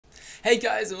Hey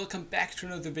guys, and welcome back to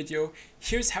another video.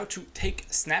 Here's how to take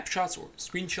snapshots or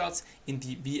screenshots in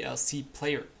the VLC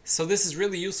Player. So this is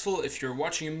really useful if you're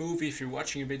watching a movie, if you're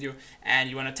watching a video, and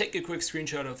you want to take a quick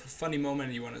screenshot of a funny moment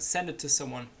and you want to send it to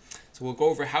someone. So we'll go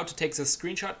over how to take this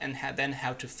screenshot and then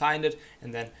how to find it,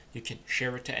 and then you can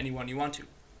share it to anyone you want to.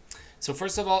 So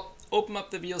first of all, open up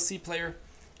the VLC Player,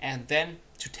 and then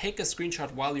to take a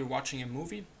screenshot while you're watching a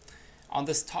movie, on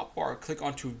this top bar, click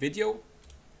onto Video,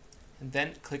 and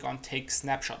then click on Take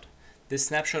Snapshot. This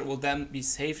snapshot will then be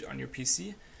saved on your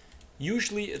PC.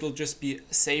 Usually it'll just be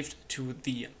saved to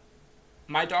the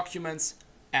My Documents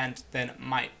and then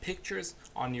My Pictures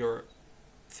on your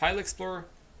File Explorer.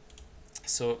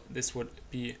 So this would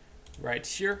be right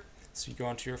here. So you go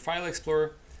onto your File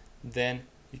Explorer, then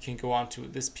you can go onto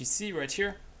this PC right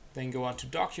here, then go onto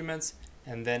Documents,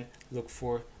 and then look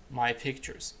for My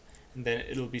Pictures. And then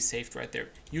it'll be saved right there,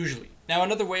 usually. Now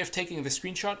another way of taking the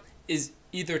screenshot is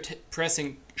either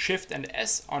pressing Shift and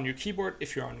S on your keyboard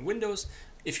if you're on Windows.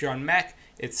 If you're on Mac,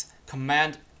 it's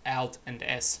Command, Alt, and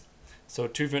S. So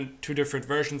two different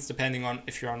versions depending on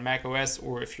if you're on Mac OS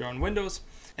or if you're on Windows.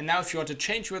 And now if you want to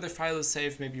change where the file is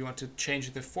saved, maybe you want to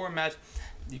change the format,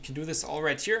 you can do this all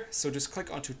right here. So just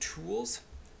click onto Tools,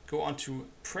 go onto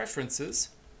Preferences,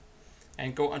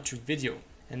 and go onto Video.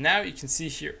 And now you can see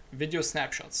here, Video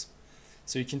Snapshots.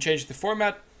 So you can change the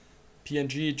format,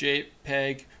 PNG,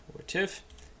 JPEG, or TIFF.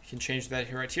 You can change that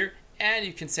here, right here, and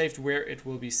you can save where it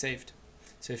will be saved.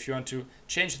 So if you want to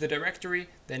change the directory,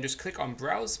 then just click on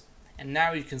Browse, and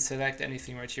now you can select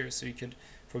anything right here. So you could,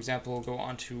 for example, go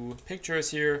onto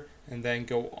Pictures here, and then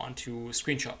go onto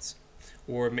Screenshots.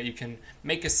 Or you can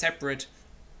make a separate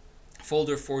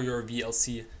folder for your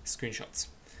VLC screenshots.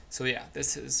 So yeah,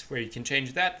 this is where you can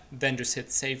change that, then just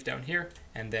hit Save down here,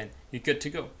 and then you're good to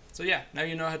go. So yeah, now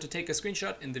you know how to take a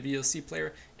screenshot in the VLC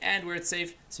Player and where it's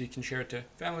saved, so you can share it to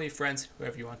family, friends,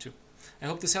 whoever you want to. I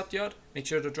hope this helped you out. Make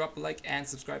sure to drop a like and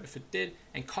subscribe if it did,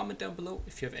 and comment down below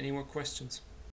if you have any more questions.